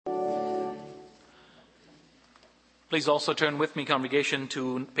Please also turn with me, congregation,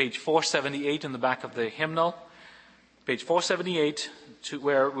 to page 478 in the back of the hymnal. Page 478, to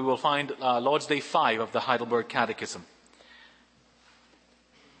where we will find Lord's Day 5 of the Heidelberg Catechism.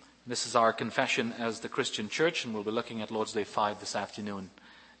 This is our confession as the Christian Church, and we'll be looking at Lord's Day 5 this afternoon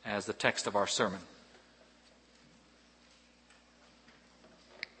as the text of our sermon.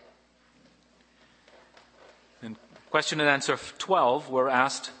 In question and answer 12, we're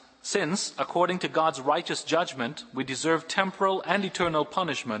asked, since, according to God's righteous judgment, we deserve temporal and eternal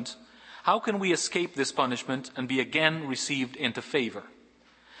punishment, how can we escape this punishment and be again received into favor?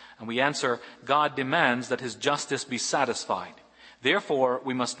 And we answer, God demands that his justice be satisfied. Therefore,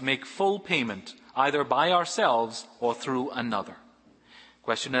 we must make full payment, either by ourselves or through another.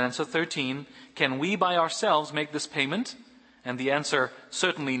 Question and answer 13, can we by ourselves make this payment? And the answer,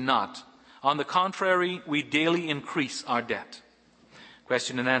 certainly not. On the contrary, we daily increase our debt.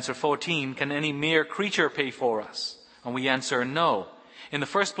 Question and answer 14, can any mere creature pay for us? And we answer, no. In the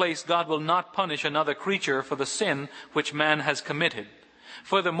first place, God will not punish another creature for the sin which man has committed.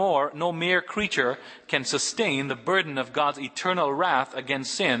 Furthermore, no mere creature can sustain the burden of God's eternal wrath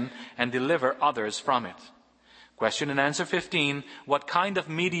against sin and deliver others from it. Question and answer 15, what kind of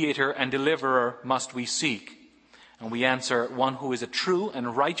mediator and deliverer must we seek? And we answer, one who is a true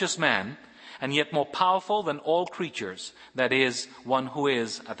and righteous man, and yet more powerful than all creatures, that is, one who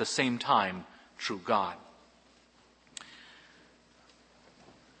is at the same time true God.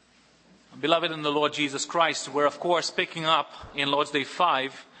 Beloved in the Lord Jesus Christ, we're of course picking up in Lord's Day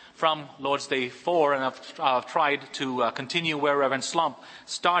 5 from Lord's Day 4, and I've tried to continue where Reverend Slump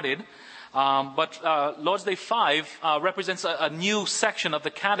started. But Lord's Day 5 represents a new section of the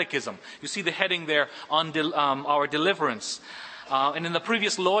Catechism. You see the heading there on our deliverance. And in the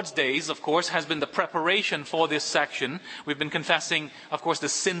previous Lord's Days, of course, has been the preparation for this section. We've been confessing, of course, the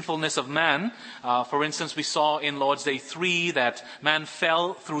sinfulness of man. For instance, we saw in Lord's Day 3 that man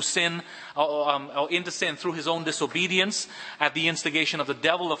fell through sin, or into sin through his own disobedience, at the instigation of the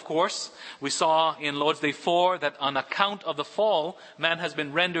devil, of course. We saw in Lord's Day 4 that on account of the fall, man has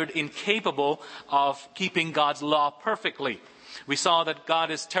been rendered incapable of keeping God's law perfectly. We saw that God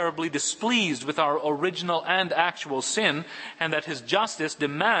is terribly displeased with our original and actual sin, and that his justice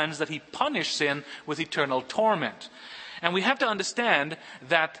demands that he punish sin with eternal torment. And we have to understand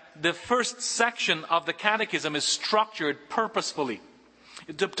that the first section of the Catechism is structured purposefully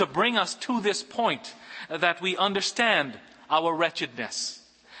to bring us to this point, that we understand our wretchedness,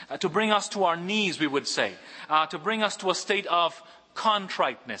 to bring us to our knees, we would say, to bring us to a state of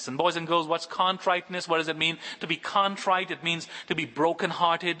contriteness. And boys and girls, what's contriteness? What does it mean? To be contrite, it means to be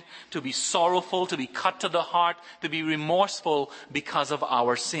brokenhearted, to be sorrowful, to be cut to the heart, to be remorseful because of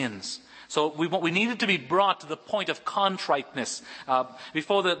our sins. So we needed to be brought to the point of contriteness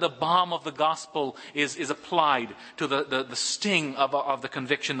before the balm of the gospel is applied to the sting of the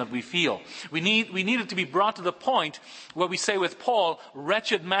conviction that we feel. We needed to be brought to the point where we say with Paul,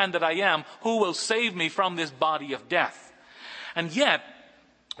 wretched man that I am, who will save me from this body of death? And yet,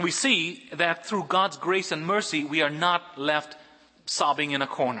 we see that through God's grace and mercy, we are not left sobbing in a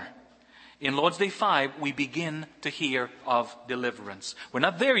corner. In Lord's Day 5, we begin to hear of deliverance. We're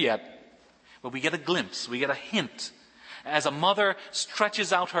not there yet, but we get a glimpse, we get a hint. As a mother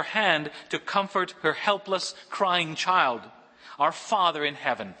stretches out her hand to comfort her helpless, crying child, our Father in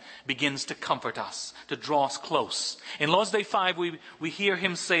heaven begins to comfort us, to draw us close. In Lord's Day 5, we hear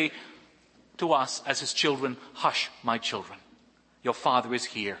him say to us as his children, hush, my children. Your Father is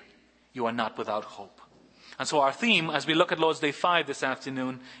here. You are not without hope. And so our theme, as we look at Lord's Day 5 this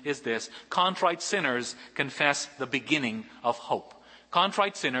afternoon, is this. Contrite sinners confess the beginning of hope.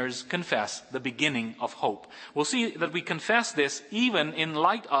 Contrite sinners confess the beginning of hope. We'll see that we confess this even in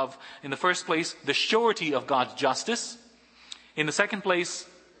light of, in the first place, the surety of God's justice. In the second place,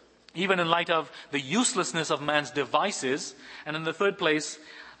 even in light of the uselessness of man's devices. And in the third place,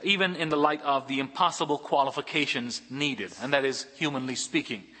 even in the light of the impossible qualifications needed, and that is humanly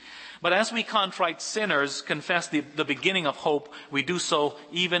speaking. But as we contrite sinners confess the beginning of hope, we do so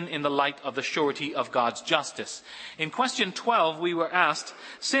even in the light of the surety of God's justice. In question 12, we were asked,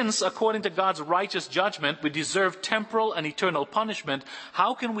 since according to God's righteous judgment, we deserve temporal and eternal punishment,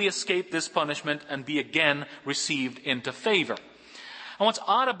 how can we escape this punishment and be again received into favor? And what's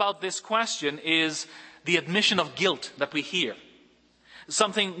odd about this question is the admission of guilt that we hear.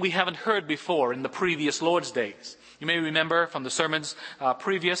 Something we haven't heard before in the previous Lord's Days. You may remember from the sermons in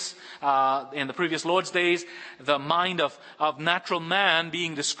the previous Lord's Days, the mind of natural man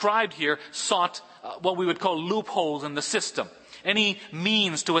being described here sought what we would call loopholes in the system. Any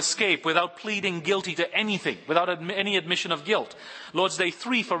means to escape without pleading guilty to anything, without any admission of guilt. Lord's Day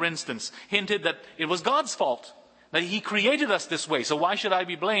 3, for instance, hinted that it was God's fault That He created us this way. So why should I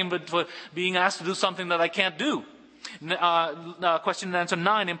be blamed for being asked to do something that I can't do? Question and answer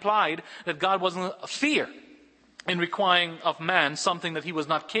 9 implied that God wasn't fear in requiring of man something that He was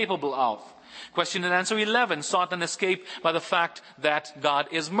not capable of. Question and answer 11 sought an escape by the fact that God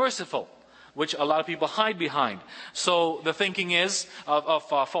is merciful, which a lot of people hide behind. So the thinking is of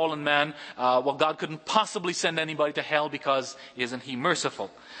fallen man, God couldn't possibly send anybody to hell because isn't He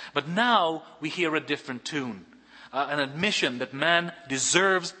merciful? But now we hear a different tune. An admission that man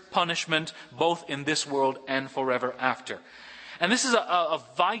deserves punishment both in this world and forever after. And this is a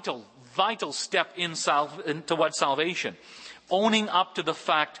vital step towards salvation. Owning up to the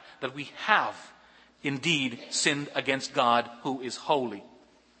fact that we have indeed sinned against God who is holy.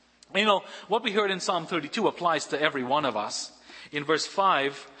 You know, what we heard in Psalm 32 applies to every one of us. In verse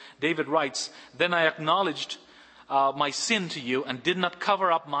 5, David writes, "Then I acknowledged my sin to you and did not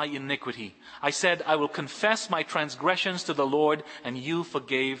cover up my iniquity. I said, I will confess my transgressions to the Lord, and you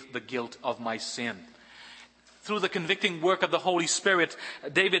forgave the guilt of my sin." Through the convicting work of the Holy Spirit,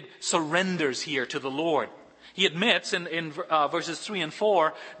 David surrenders here to the Lord. He admits in verses 3 and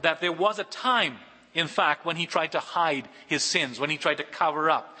 4 that there was a time, in fact, when he tried to hide his sins, when he tried to cover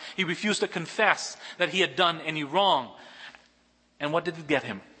up. He refused to confess that he had done any wrong. And what did it get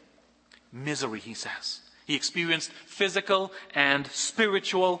him? Misery, he says. He experienced physical and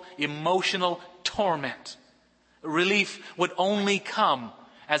spiritual, emotional torment. Relief would only come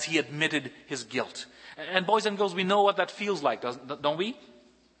as he admitted his guilt. And boys and girls, we know what that feels like, don't we?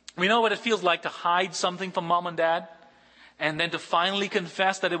 We know what it feels like to hide something from mom and dad, and then to finally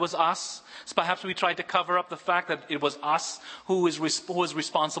confess that it was us. So perhaps we tried to cover up the fact that it was us who is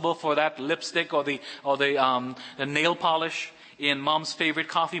responsible for that lipstick or the nail polish in mom's favorite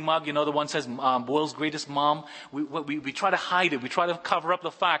coffee mug. You know, the one says world's greatest mom. We try to hide it. We try to cover up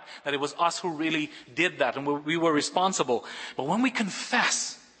the fact that it was us who really did that and we were responsible. But when we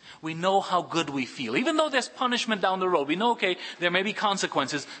confess, we know how good we feel. Even though there's punishment down the road, we know, okay, there may be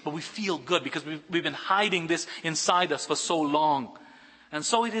consequences, but we feel good because we've been hiding this inside us for so long. And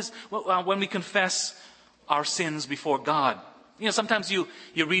so it is when we confess our sins before God. You know, sometimes you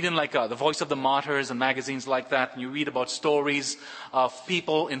read in like the Voice of the Martyrs and magazines like that, and you read about stories of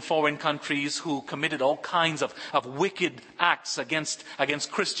people in foreign countries who committed all kinds of wicked acts against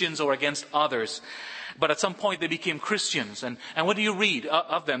Christians or against others. But at some point they became Christians. And what do you read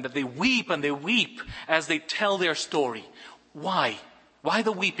of them? That they weep and they weep as they tell their story. Why? Why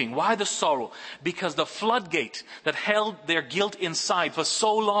the weeping? Why the sorrow? Because the floodgate that held their guilt inside for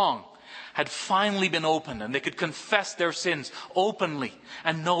so long had finally been opened, and they could confess their sins openly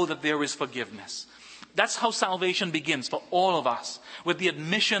and know that there is forgiveness. That's how salvation begins for all of us, with the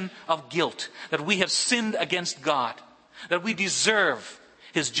admission of guilt, that we have sinned against God, that we deserve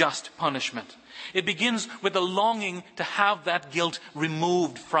His just punishment. It begins with the longing to have that guilt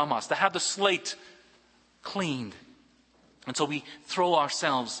removed from us, to have the slate cleaned. And so we throw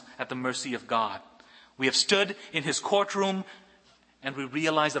ourselves at the mercy of God. We have stood in His courtroom, and we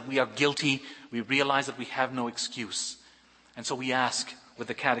realize that we are guilty. We realize that we have no excuse. And so we ask with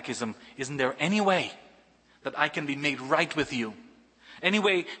the catechism, isn't there any way that I can be made right with you? Any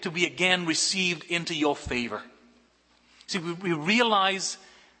way to be again received into your favor? See, we realize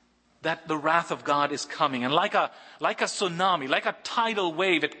that the wrath of God is coming. And like a tsunami, like a tidal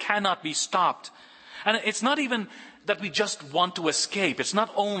wave, it cannot be stopped. And it's not even that we just want to escape. It's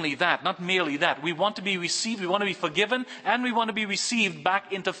not only that, not merely that. We want to be received, we want to be forgiven, and we want to be received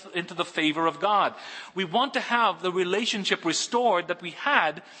back into the favor of God. We want to have the relationship restored that we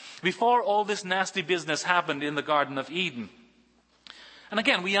had before all this nasty business happened in the Garden of Eden. And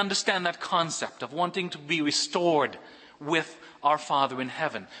again, we understand that concept of wanting to be restored with our Father in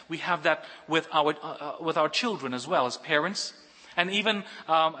heaven. We have that with our children as well, as parents. And even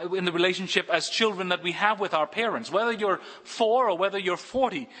in the relationship as children that we have with our parents. Whether you're 4 or whether you're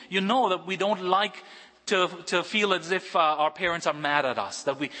 40, you know that we don't like to feel as if our parents are mad at us.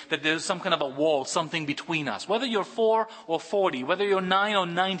 That there's some kind of a wall, something between us. Whether you're 4 or 40, whether you're 9 or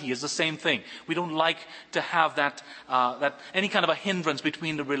 90 is the same thing. We don't like to have that any kind of a hindrance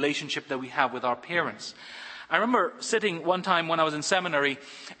between the relationship that we have with our parents. I remember sitting one time when I was in seminary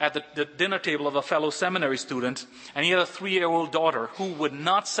at the dinner table of a fellow seminary student, and he had a 3-year-old daughter who would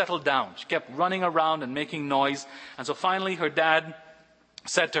not settle down. She kept running around and making noise. And so finally her dad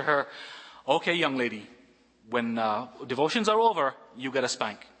said to her, "Okay, young lady, when devotions are over, you get a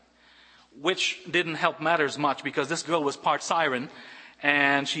spank." Which didn't help matters much because this girl was part siren,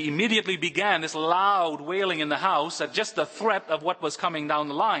 and she immediately began this loud wailing in the house at just the threat of what was coming down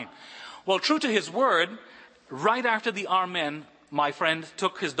the line. Well, true to his word, right after the amen, my friend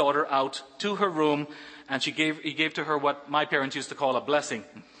took his daughter out to her room, and he gave to her what my parents used to call a blessing,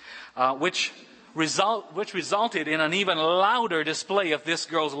 which resulted in an even louder display of this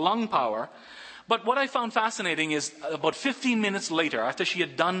girl's lung power. But what I found fascinating is about 15 minutes later, after she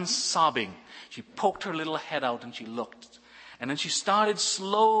had done sobbing, she poked her little head out and she looked. And then she started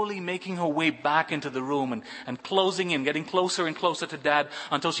slowly making her way back into the room and closing in, getting closer and closer to Dad,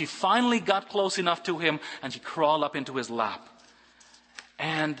 until she finally got close enough to him and she crawled up into his lap.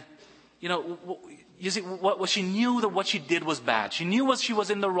 And, you see, what she knew that what she did was bad. She knew she was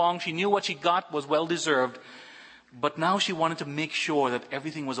in the wrong. She knew what she got was well deserved. But now she wanted to make sure that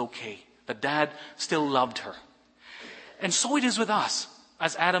everything was okay, that Dad still loved her. And so it is with us,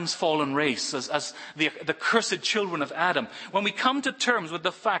 as Adam's fallen race, as the cursed children of Adam. When we come to terms with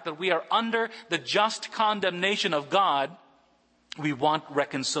the fact that we are under the just condemnation of God, we want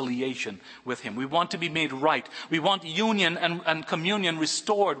reconciliation with Him. We want to be made right. We want union and communion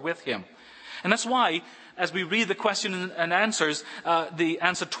restored with Him. And that's why, as we read the question and answers, the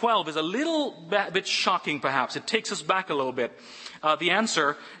answer 12 is a little bit shocking, perhaps. It takes us back a little bit. The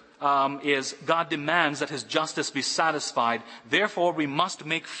answer is God demands that His justice be satisfied. Therefore, we must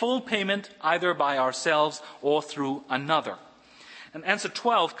make full payment either by ourselves or through another. And answer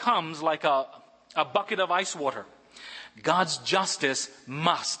 12 comes like a bucket of ice water. God's justice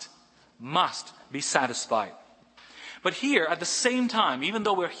must be satisfied. But here, at the same time, even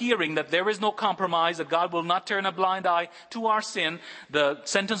though we're hearing that there is no compromise, that God will not turn a blind eye to our sin, the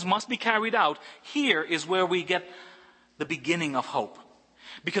sentence must be carried out, here is where we get the beginning of hope.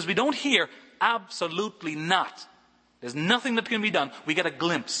 Because we don't hear absolutely not. There's nothing that can be done. We get a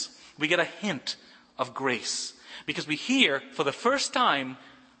glimpse. We get a hint of grace. Because we hear for the first time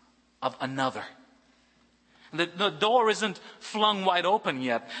of another. The door isn't flung wide open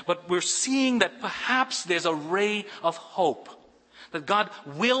yet, but we're seeing that perhaps there's a ray of hope. That God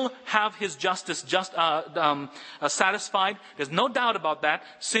will have His justice satisfied. There's no doubt about that.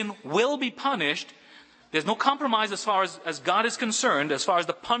 Sin will be punished. There's no compromise as far as God is concerned. As far as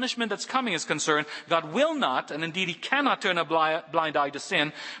the punishment that's coming is concerned, God will not, and indeed He cannot turn a blind eye to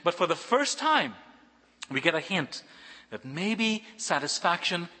sin. But for the first time, we get a hint that maybe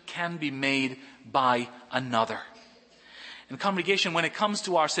satisfaction can be made by another. In congregation, when it comes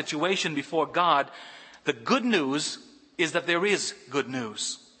to our situation before God, the good news is that there is good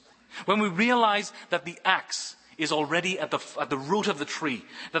news. When we realize that the axe is already at the root of the tree,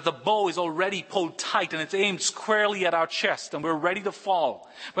 that the bow is already pulled tight and it's aimed squarely at our chest and we're ready to fall.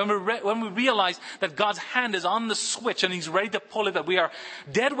 When we realize that God's hand is on the switch and He's ready to pull it, that we are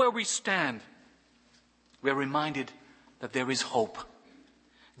dead where we stand, we are reminded that there is hope.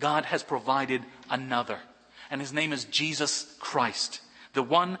 God has provided another, and His name is Jesus Christ, the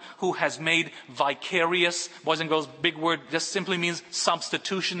one who has made vicarious, boys and girls, big word, just simply means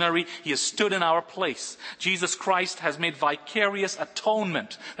substitutionary. He has stood in our place. Jesus Christ has made vicarious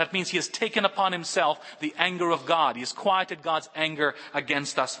atonement. That means He has taken upon Himself the anger of God. He has quieted God's anger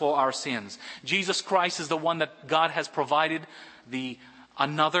against us for our sins. Jesus Christ is the one that God has provided, the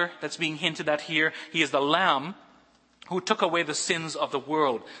another that's being hinted at here. He is the Lamb who took away the sins of the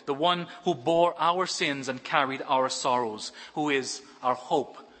world, the one who bore our sins and carried our sorrows, who is our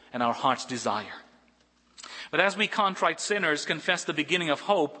hope and our heart's desire. But as we contrite sinners confess the beginning of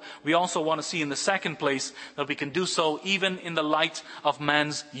hope, we also want to see in the second place that we can do so even in the light of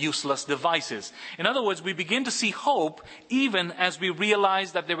man's useless devices. In other words, we begin to see hope even as we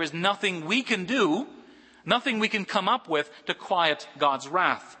realize that there is nothing we can do, nothing we can come up with to quiet God's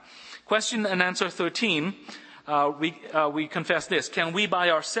wrath. Question and answer 13. We confess this. Can we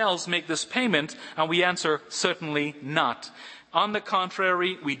by ourselves make this payment? And we answer, certainly not. On the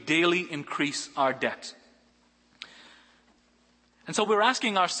contrary, we daily increase our debt. And so we're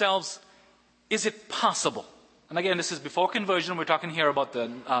asking ourselves, is it possible? And again, this is before conversion. We're talking here about the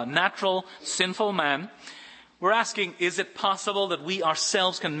natural, sinful man. We're asking, is it possible that we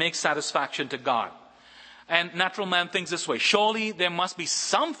ourselves can make satisfaction to God? And natural man thinks this way. Surely there must be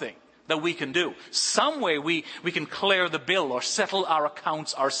something that we can do. Some way we can clear the bill or settle our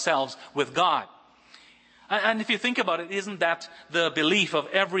accounts ourselves with God. And if you think about it, isn't that the belief of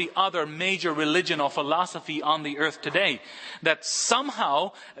every other major religion or philosophy on the earth today? That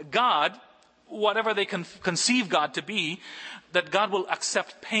somehow God, whatever they conceive God to be, that God will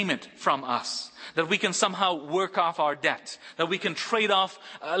accept payment from us. That we can somehow work off our debt. That we can trade off,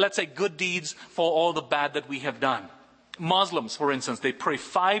 let's say, good deeds for all the bad that we have done. Muslims, for instance, they pray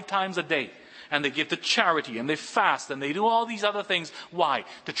 5 times a day and they give to charity and they fast and they do all these other things. Why?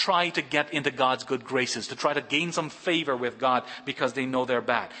 To try to get into God's good graces, to try to gain some favor with God because they know they're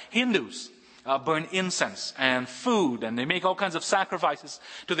bad. Hindus, burn incense and food, and they make all kinds of sacrifices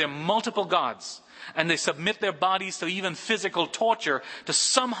to their multiple gods. And they submit their bodies to even physical torture to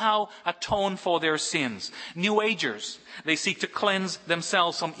somehow atone for their sins. New Agers, they seek to cleanse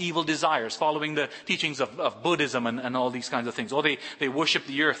themselves from evil desires, following the teachings of Buddhism and all these kinds of things. Or they worship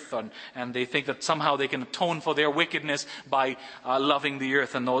the earth, and they think that somehow they can atone for their wickedness by loving the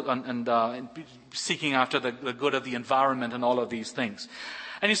earth and seeking after the good of the environment and all of these things.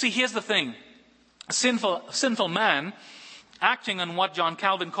 And you see, here's the thing. Sinful man, acting on what John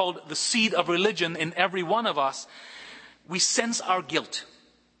Calvin called the seed of religion in every one of us, we sense our guilt.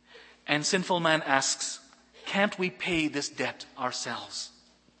 And sinful man asks, can't we pay this debt ourselves?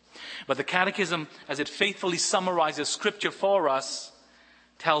 But the Catechism, as it faithfully summarizes Scripture for us,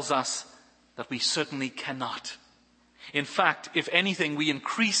 tells us that we certainly cannot. In fact, if anything, we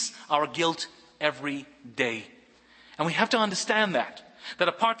increase our guilt every day. And we have to understand that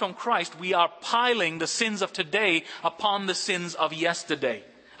apart from Christ, we are piling the sins of today upon the sins of yesterday.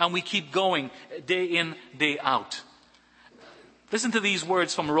 And we keep going day in, day out. Listen to these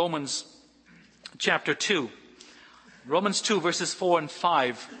words from Romans chapter 2. Romans 2 verses 4 and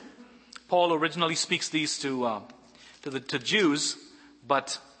 5. Paul originally speaks these to Jews,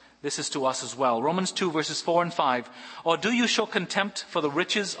 but this is to us as well. Romans 2 verses 4 and 5. Or do you show contempt for the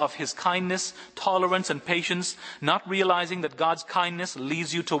riches of his kindness, tolerance, and patience, not realizing that God's kindness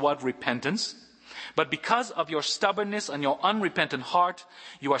leads you toward repentance? But because of your stubbornness and your unrepentant heart,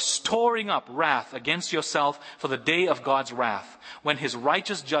 you are storing up wrath against yourself for the day of God's wrath, when his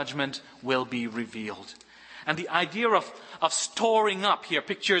righteous judgment will be revealed. And the idea of storing up here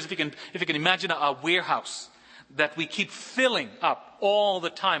pictures, if you can imagine a warehouse that we keep filling up all the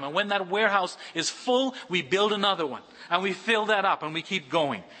time. And when that warehouse is full, we build another one. And we fill that up and we keep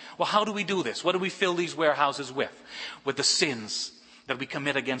going. Well, how do we do this? What do we fill these warehouses with? With the sins that we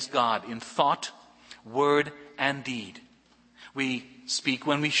commit against God in thought, word, and deed. We speak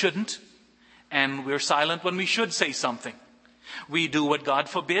when we shouldn't, and we're silent when we should say something. We do what God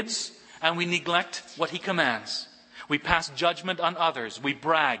forbids, and we neglect what he commands. We pass judgment on others. We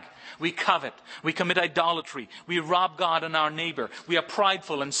brag. We covet. We commit idolatry. We rob God and our neighbor. We are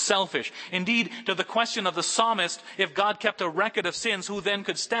prideful and selfish. Indeed, to the question of the psalmist, if God kept a record of sins, who then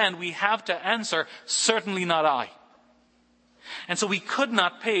could stand? We have to answer, certainly not I. And so we could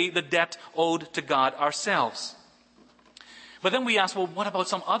not pay the debt owed to God ourselves. But then we ask, well, what about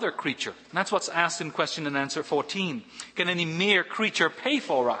some other creature? And that's what's asked in question and answer 14. Can any mere creature pay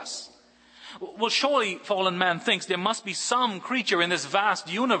for us? Well, surely fallen man thinks there must be some creature in this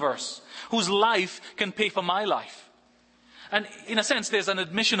vast universe whose life can pay for my life. And in a sense, there's an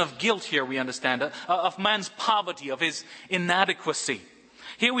admission of guilt here, we understand, of man's poverty, of his inadequacy.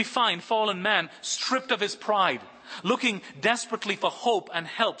 Here we find fallen man stripped of his pride, looking desperately for hope and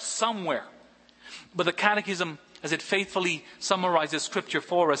help somewhere. But the Catechism, as it faithfully summarizes Scripture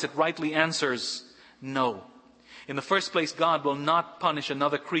for us, it rightly answers no. In the first place, God will not punish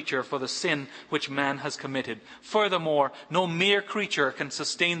another creature for the sin which man has committed. Furthermore, no mere creature can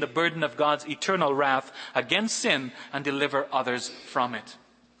sustain the burden of God's eternal wrath against sin and deliver others from it.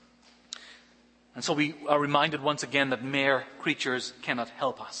 And so we are reminded once again that mere creatures cannot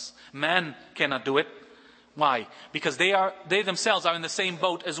help us. Man cannot do it. Why? Because they themselves are in the same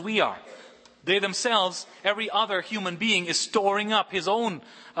boat as we are. They themselves, every other human being is storing up his own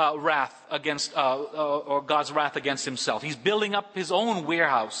wrath against, or God's wrath against himself. He's building up his own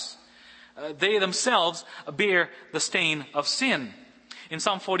warehouse. They themselves bear the stain of sin. In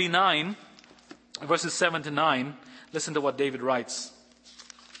Psalm 49, verses 7 to 9, listen to what David writes.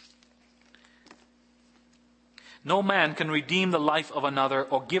 No man can redeem the life of another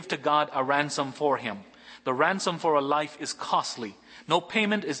or give to God a ransom for him. The ransom for a life is costly. No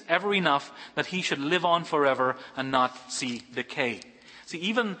payment is ever enough that he should live on forever and not see decay. See,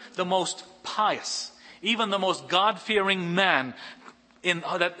 even the most pious, even the most God-fearing man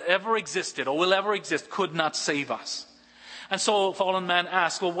that ever existed or will ever exist could not save us. And so fallen man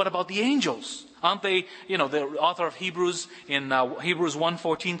asks, well, what about the angels? Aren't they, the author of Hebrews in Hebrews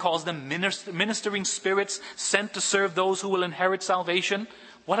 1:14 calls them ministering spirits sent to serve those who will inherit salvation?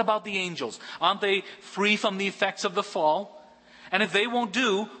 What about the angels? Aren't they free from the effects of the fall? And if they won't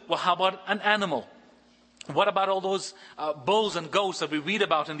do, well, how about an animal? What about all those bulls and goats that we read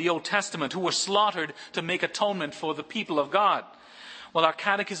about in the Old Testament who were slaughtered to make atonement for the people of God? Well, our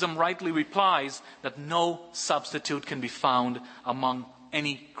Catechism rightly replies that no substitute can be found among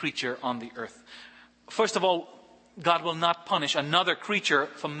any creature on the earth. First of all, God will not punish another creature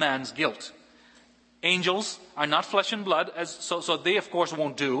for man's guilt. Angels are not flesh and blood, so they of course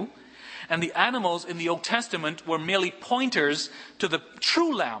won't do. And the animals in the Old Testament were merely pointers to the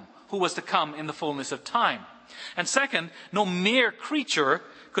true Lamb who was to come in the fullness of time. And second, no mere creature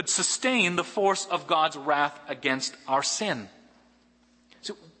could sustain the force of God's wrath against our sin.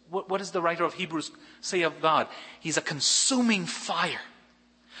 So what does the writer of Hebrews say of God? He's a consuming fire.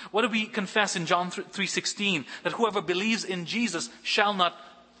 What do we confess in John 3:16? That whoever believes in Jesus shall not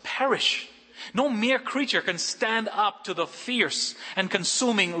perish. No mere creature can stand up to the fierce and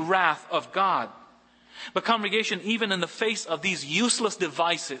consuming wrath of God. But congregation, even in the face of these useless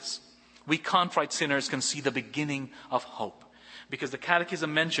devices, we contrite sinners can see the beginning of hope. Because the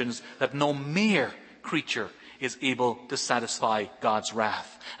Catechism mentions that no mere creature is able to satisfy God's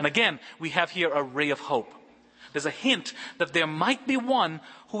wrath. And again, we have here a ray of hope. There's a hint that there might be one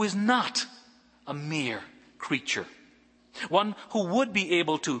who is not a mere creature. One who would be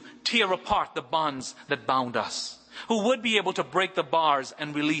able to tear apart the bonds that bound us. Who would be able to break the bars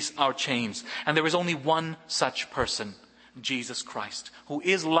and release our chains. And there is only one such person, Jesus Christ, who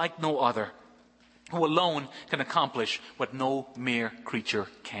is like no other. Who alone can accomplish what no mere creature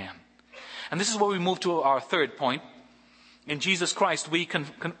can. And this is where we move to our third point. In Jesus Christ, we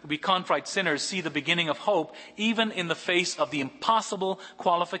contrite sinners see the beginning of hope, even in the face of the impossible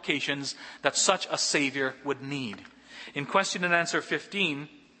qualifications that such a Savior would need. In question and answer 15,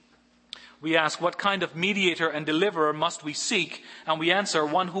 we ask, what kind of mediator and deliverer must we seek? And we answer,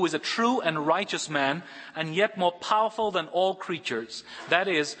 one who is a true and righteous man, and yet more powerful than all creatures. That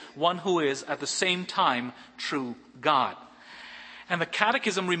is, one who is at the same time true God. And the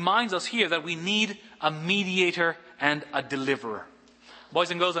Catechism reminds us here that we need a mediator and a deliverer.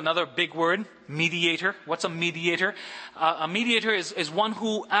 Boys and girls, another big word, mediator. What's a mediator? A mediator is one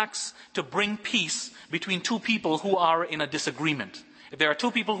who acts to bring peace between two people who are in a disagreement. If there are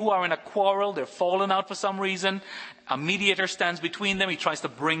two people who are in a quarrel, they're fallen out for some reason, a mediator stands between them. He tries to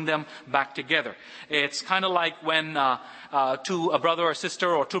bring them back together. It's kind of like when a brother or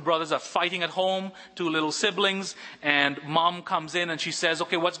sister or two brothers are fighting at home, two little siblings, and mom comes in and she says,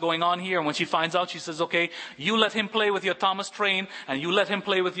 okay, what's going on here? And when she finds out, she says, okay, you let him play with your Thomas train, and you let him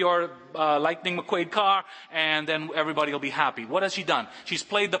play with your Lightning McQuaid car, and then everybody will be happy. What has she done? She's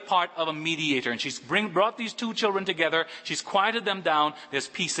played the part of a mediator, and she's brought these two children together. She's quieted them down. There's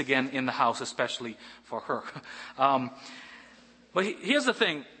peace again in the house, especially for her. But here's the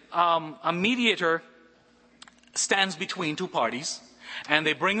thing. A mediator stands between two parties, and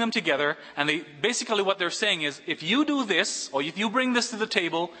they bring them together, and basically what they're saying is, if you do this, or if you bring this to the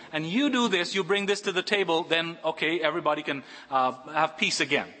table, and you do this, you bring this to the table, then okay, everybody can have peace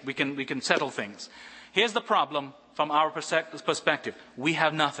again. We can settle things. Here's the problem from our perspective. We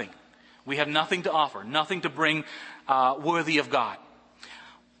have nothing. We have nothing to offer, nothing to bring worthy of God.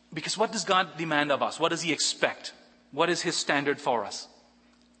 Because what does God demand of us? What does He expect? What is His standard for us?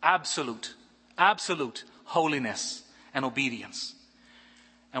 Absolute holiness and obedience.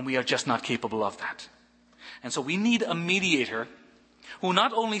 And we are just not capable of that. And so we need a mediator who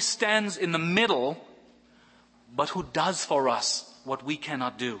not only stands in the middle, but who does for us what we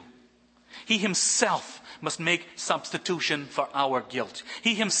cannot do. He Himself must make substitution for our guilt.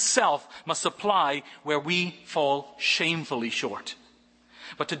 He Himself must supply where we fall shamefully short.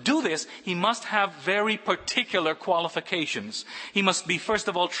 But to do this, He must have very particular qualifications. He must be, first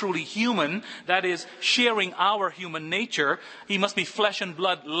of all, truly human, that is, sharing our human nature. He must be flesh and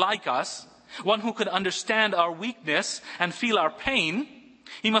blood like us, one who could understand our weakness and feel our pain.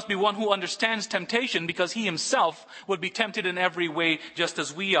 He must be one who understands temptation, because He Himself would be tempted in every way just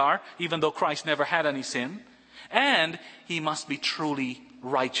as we are, even though Christ never had any sin. And He must be truly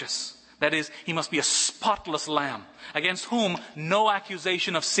righteous. That is, He must be a spotless lamb, against whom no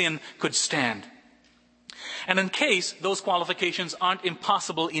accusation of sin could stand. And in case those qualifications aren't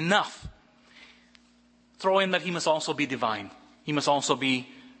impossible enough, throw in that He must also be divine. He must also be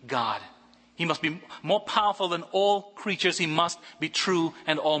God. He must be more powerful than all creatures. He must be true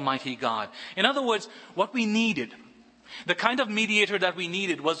and almighty God. In other words, what we needed, the kind of mediator that we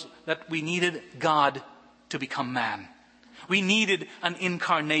needed, was that we needed God to become man. We needed an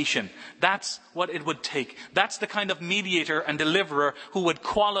incarnation. That's what it would take. That's the kind of mediator and deliverer who would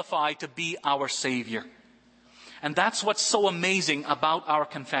qualify to be our Savior. And that's what's so amazing about our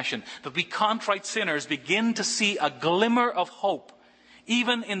confession, that we contrite sinners begin to see a glimmer of hope,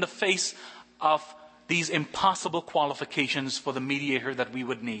 even in the face of these impossible qualifications for the mediator that we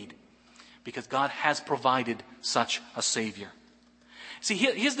would need. Because God has provided such a Savior. See,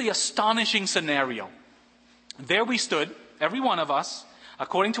 here's the astonishing scenario. There we stood, every one of us,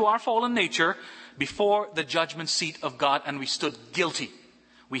 according to our fallen nature, before the judgment seat of God, and we stood guilty.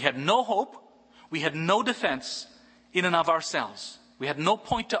 We had no hope. We had no defense in and of ourselves. We had no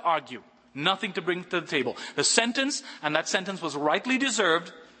point to argue, nothing to bring to the table. The sentence, and that sentence was rightly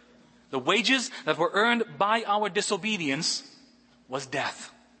deserved, The wages that were earned by our disobedience was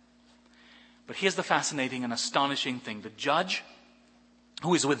death. But here's the fascinating and astonishing thing. The judge,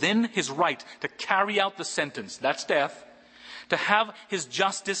 who is within his right to carry out the sentence, that's death, to have his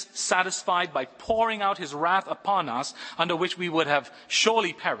justice satisfied by pouring out his wrath upon us, under which we would have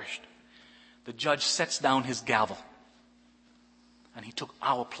surely perished. The judge sets down his gavel, and he took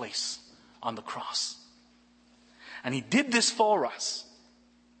our place on the cross. And he did this for us,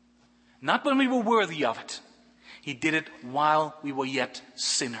 not when we were worthy of it. He did it while we were yet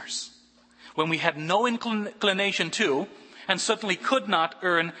sinners, when we had no inclination to, and certainly could not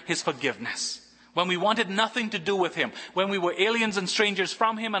earn his forgiveness, when we wanted nothing to do with him, when we were aliens and strangers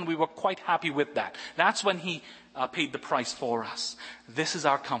from him, and we were quite happy with that. That's when he paid the price for us. This is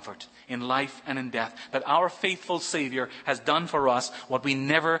our comfort in life and in death, that our faithful Savior has done for us what we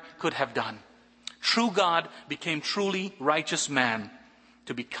never could have done. True God became truly righteous man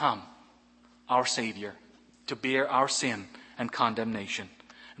to become our Savior, to bear our sin and condemnation.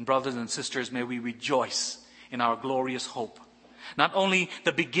 And brothers and sisters, may we rejoice in our glorious hope. Not only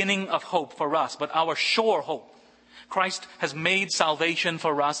the beginning of hope for us, but our sure hope. Christ has made salvation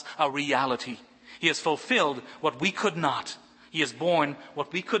for us a reality. He has fulfilled what we could not. He has borne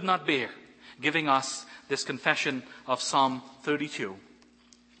what we could not bear, giving us this confession of Psalm 32.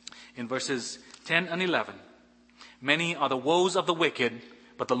 In verses 10 and 11, many are the woes of the wicked,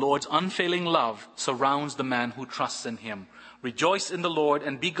 but the Lord's unfailing love surrounds the man who trusts in him. Rejoice in the Lord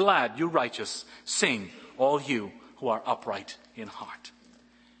and be glad, you righteous. Sing, all you who are upright in heart.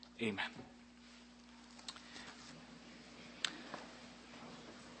 Amen.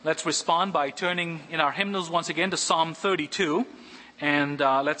 Let's respond by turning in our hymnals once again to Psalm 32. And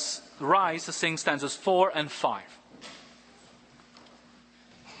let's rise to sing stanzas 4 and 5.